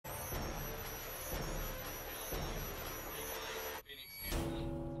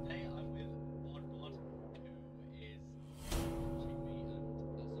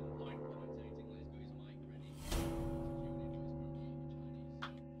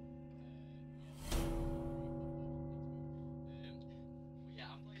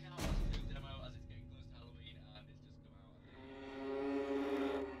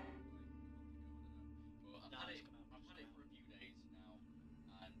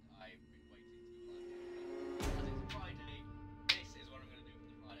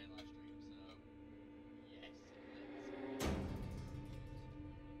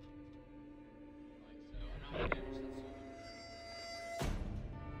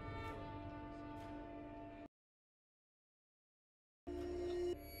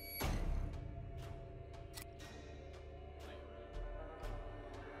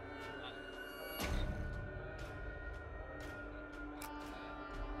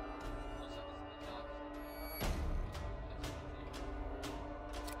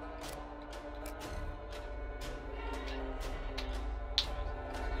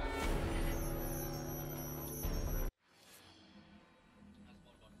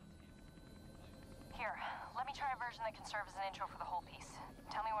version that can serve as an intro for the whole piece.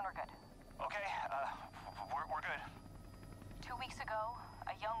 Tell me when we're good. Okay, we're good. 2 weeks ago,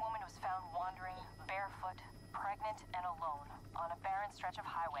 a young woman was found wandering, barefoot, pregnant, and alone on a barren stretch of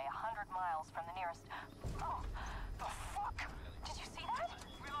highway 100 miles from the nearest... Oh, The fuck? did you see that?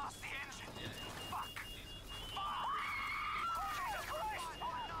 We lost the engine. Fuck. Fuck. Oh, Jesus Christ! Oh,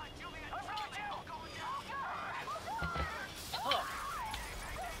 no, Juliet. I found you! Going down.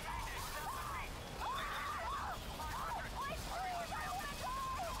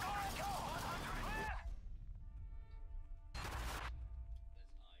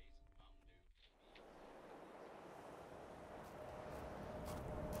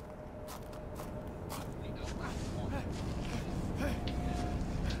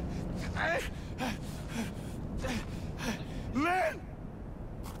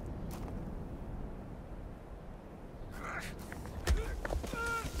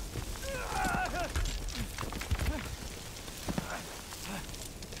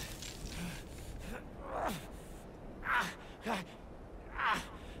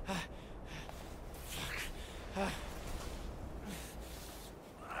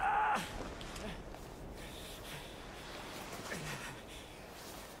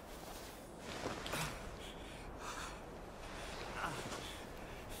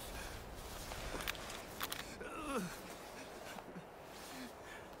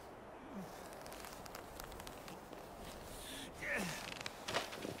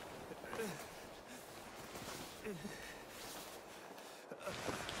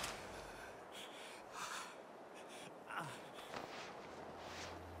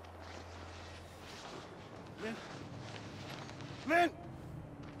 Lynn!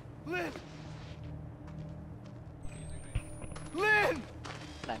 Lynn! Lynn!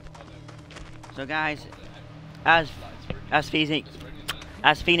 Lynn! So guys, as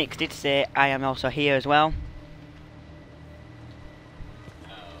Phoenix did say, I am also here as well.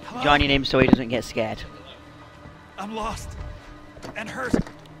 Hello? Joining him so he doesn't get scared. I'm lost and hurt.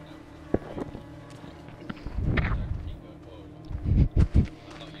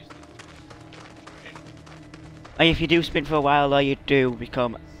 And if you do spin for a while though, you do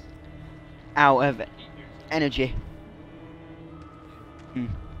become out of energy.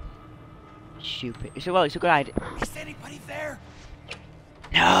 Stupid. It's a good idea. Is anybody there?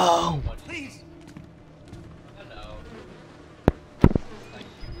 No! Please.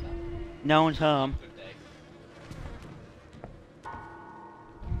 No one's home.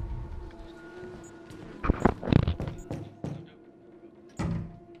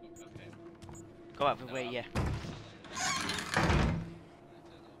 Go out the way, yeah.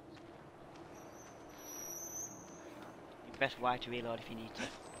 You press Y to reload if you need to.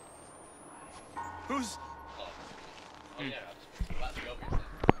 Who's...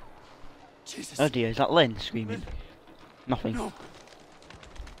 Jesus. Oh dear, is that Lynn screaming? Nothing. No.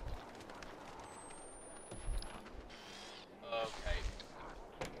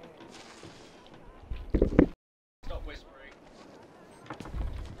 Stop whispering.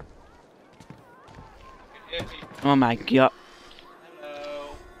 Oh my god.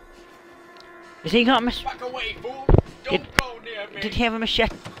 Hello. Has he got a machete? Back away, fool! Don't go near me! Did he have a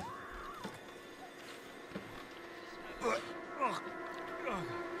machete?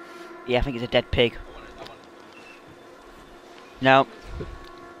 Yeah, I think it's a dead pig. No.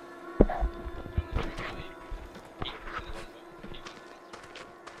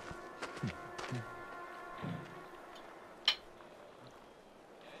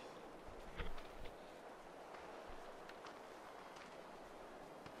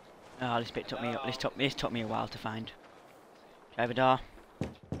 Oh, this bit took me. This took me a while to find. Drive a door.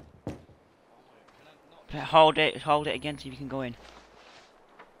 Hold it again, see if you can go in.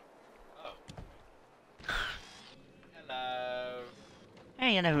 Hello.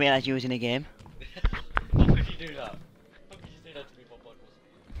 Hey, I never realised you was in a game. How could you do that? How could you say that to me, Bob?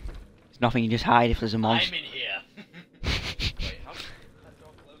 It's nothing. You just hide if there's a I'm monster. in here. Wait, how did that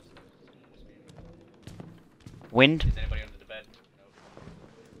door close? Wind. Is anybody under the bed?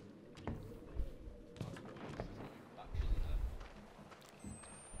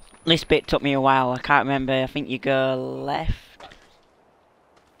 This bit took me a while. I can't remember. I think you go left.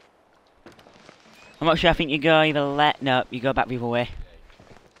 I'm not sure. I think you go either left. No, you go back the other way.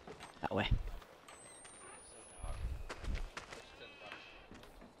 That way.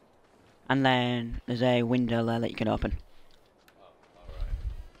 And then there's a window there that you can open.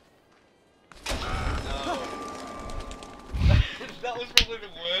 That was probably the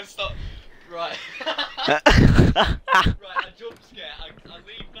worst. Right. Right, a jump scare. I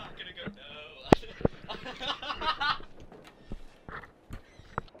lean back and I go, no.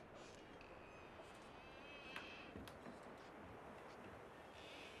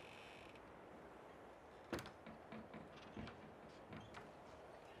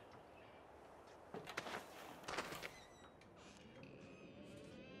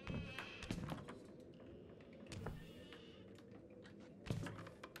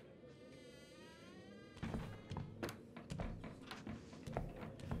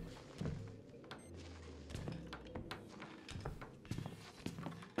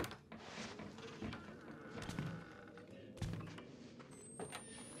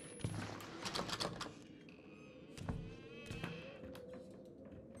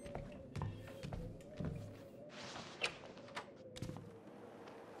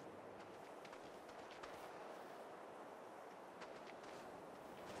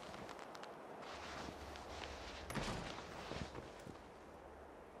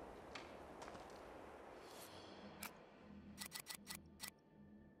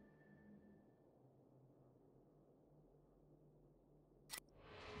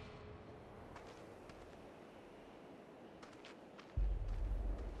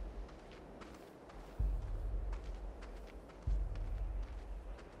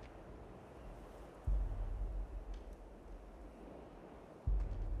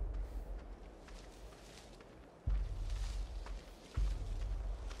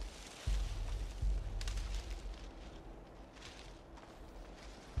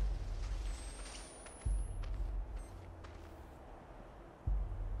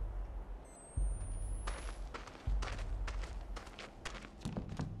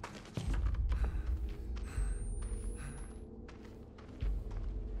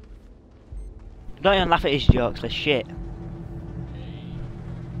 Don't even laugh at his jokes, they're shit.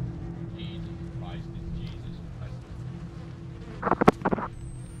 Jesus Christ is Jesus Christ.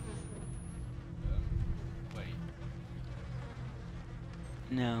 Wait.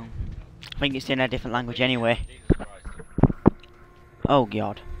 No. I think it's in a different language anyway. Jesus Christ. Oh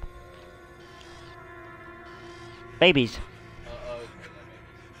god. Babies.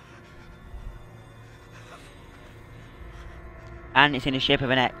 And it's in the shape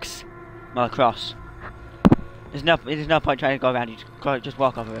of an X. Well, a cross. There's no point trying to go around. You just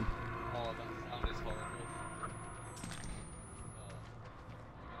walk over him. Oh, that sound is horrible.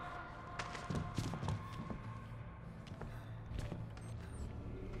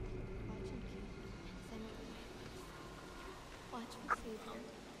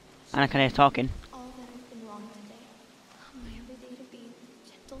 And I can hear talking. All that has been wrong today. Help me every day to be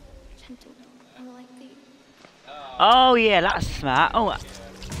gentle, more like thee. Oh yeah, that's smart. Oh,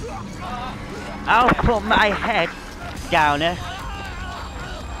 I'll put my head down there.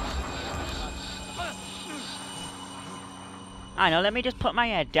 I know. Let me just put my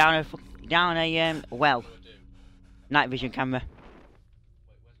head down a well. Night vision camera.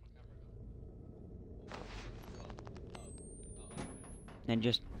 Then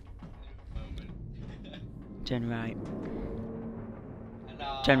just turn right.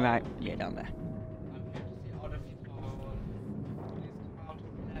 Hello. Turn right. Yeah, down there. I'm here to see all of you all. Please come out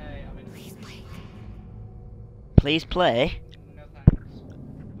and play. Please play. No thanks.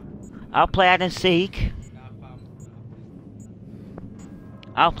 I'll play hide and seek. No,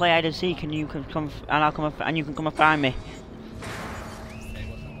 I'll play hide and seek, and you can come, and I'll come, and you can come and find me.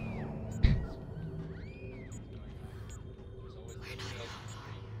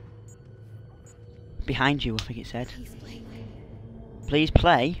 Behind you, I think it said. Please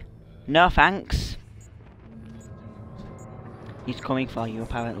play. No thanks. He's coming for you,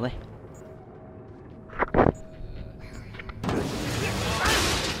 apparently.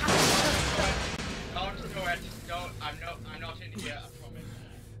 I'm not in here, I promise.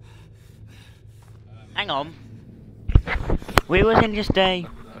 Hang on. We was in just an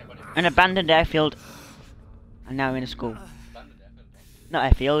abandoned airfield, and now we're in a school. Not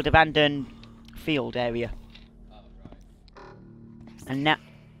airfield, abandoned field area. And now.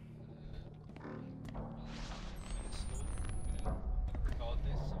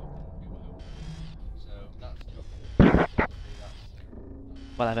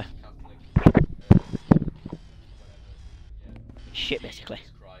 Whatever. Shit, basically.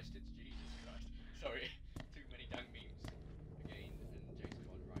 Christ, it's Jesus Christ. Sorry, too many dang memes. Again, and Jason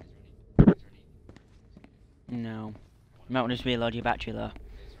God, right, is there any? No. You might want to just reload your battery though.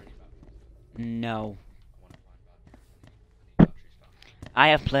 Is there any batteries? No. I want to find batteries. I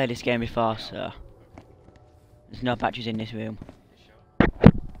have played this game before, so there's no batteries in this room.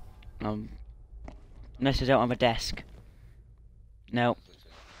 Unless there's out on my desk. No.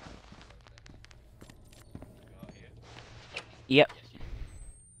 Yep.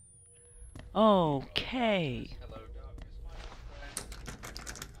 Okay. Hello, darkness, my friend.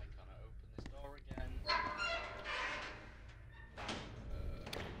 I cannot open this door again.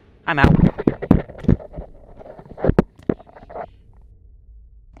 I'm out.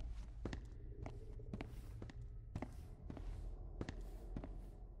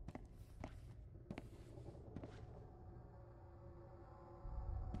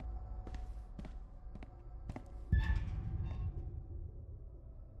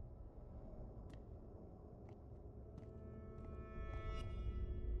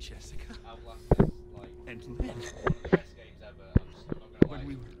 Jessica? Outlast is like And one Lynn. of the best games ever. I'm not gonna lie. When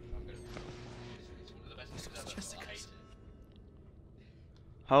we were... It's one of the best games ever. I hate it.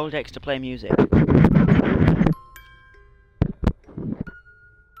 Hold X to play music.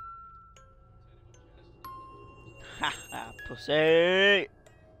 Haha, pussy!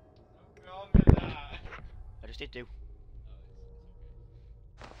 What's wrong with that? I just did do.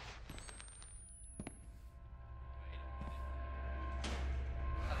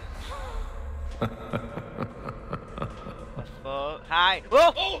 Hi!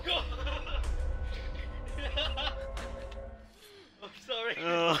 Whoa! Oh god! I'm sorry.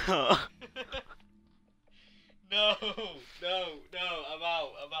 Oh. No, I'm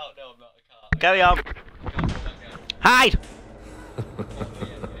out. No, I'm not. I can't. Carry on. I can't do that again. Hide! Oh,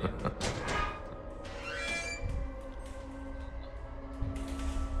 yeah.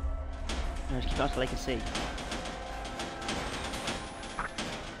 No, just keep on so they can see.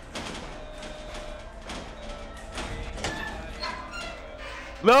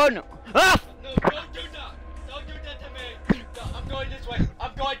 Run! Ah! No, don't do that! Don't do that to me! No, I'm going this way!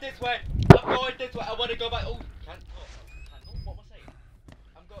 I want to go back. Oh, can't talk. What am I saying?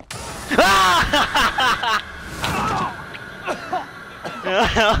 I'm going. Ah!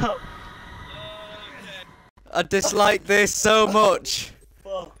 I dislike this so much.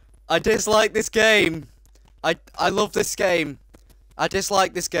 I dislike this game. I love this game. I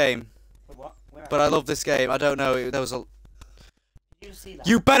dislike this game. But I love this game. I don't know. There was a. Did you see that?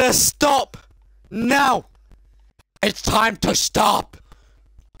 You better stop now. It's time to stop.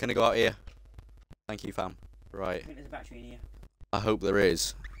 Can I go out here? Thank you, fam. Right. I think there's a battery in here. I hope there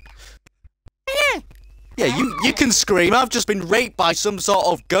is. Yeah, you can scream. I've just been raped by some sort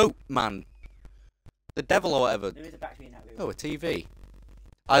of goat man. The devil or whatever. There is a battery in that room. Oh, a TV.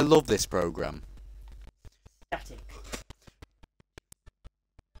 I love this program. Static.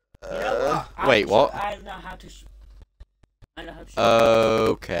 You know what? Wait, what? I know how to. I know how to.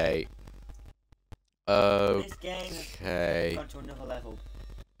 Okay. This game has Okay. gone to another level.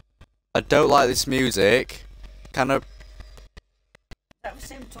 I don't like this music. Kind of. That was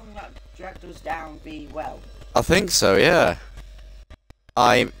same song that dragged us down. Be well. I think so. Yeah.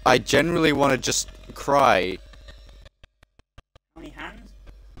 I generally want to just cry. How many hands?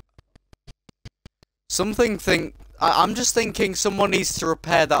 I'm just thinking someone needs to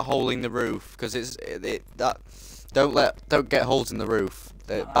repair that hole in the roof because don't get holes in the roof.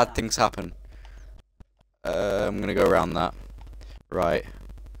 Bad things happen. I'm gonna go around that. Right.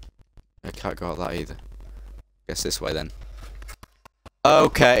 I can't go out that either. Guess this way then.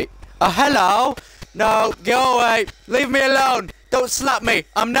 Okay. Hello. No, go away. Leave me alone. Don't slap me.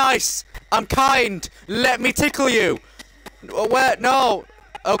 I'm nice. I'm kind. Let me tickle you. Where? No.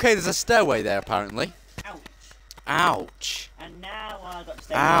 Okay, there's a stairway there apparently. Ouch. Ouch. And now I got to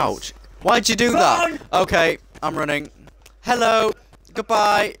stay. Ouch. Why'd you do that? Okay, I'm running. Hello.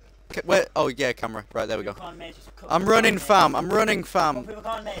 Goodbye. Where? Oh yeah, camera. Right, there we go. I'm running, fam. I'm running, fam.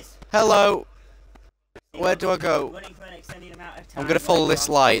 Hello. Where do I go? I'm gonna follow this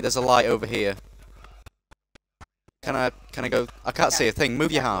light. There's a light over here. Can I go? I can't see a thing.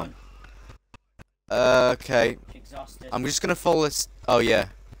 Move your arm. Okay. I'm just gonna follow this. Oh yeah.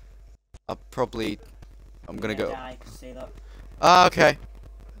 I'm gonna go. Okay.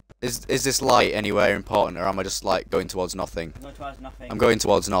 Is this light anywhere important, or am I just like going towards nothing? I'm going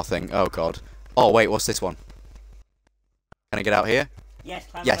towards nothing. Oh god. Oh wait, what's this one? Can I get out here? Yes.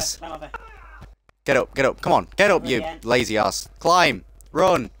 Yes. Get up. Come on, get up, you lazy ass. Climb,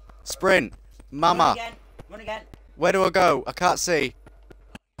 run, sprint, mama. Run again. Where do I go? I can't see.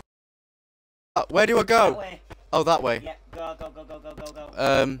 Where do I go? Oh, that way. Yeah, go.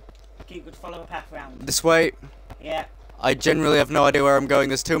 Keep good, follow a path round. This way. Yeah. I generally have no idea where I'm going.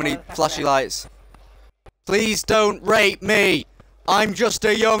 There's too many flashy lights. Please don't rape me. I'm just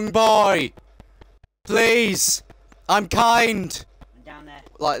a young boy. Please. I'm kind. I'm down there.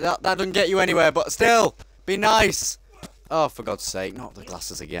 Like that doesn't get you anywhere, but still, be nice. Oh, for God's sake, not the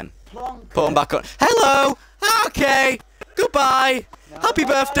glasses again. Plonker. Put them back on. Hello. Okay. Goodbye. No. Happy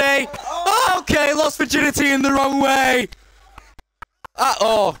birthday. Oh, okay, lost virginity in the wrong way.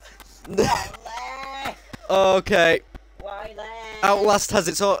 Oh. Okay. Outlast has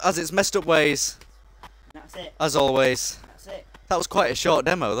its messed up ways. That's it. As always. That's it. That was quite a short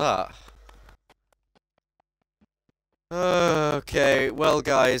demo, that. Okay, well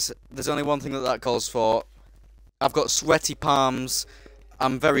guys, there's only one thing that calls for. I've got sweaty palms.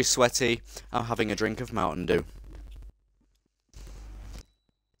 I'm very sweaty. I'm having a drink of Mountain Dew.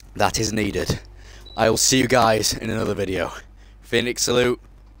 That is needed. I will see you guys in another video. Phoenix Salute,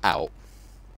 out.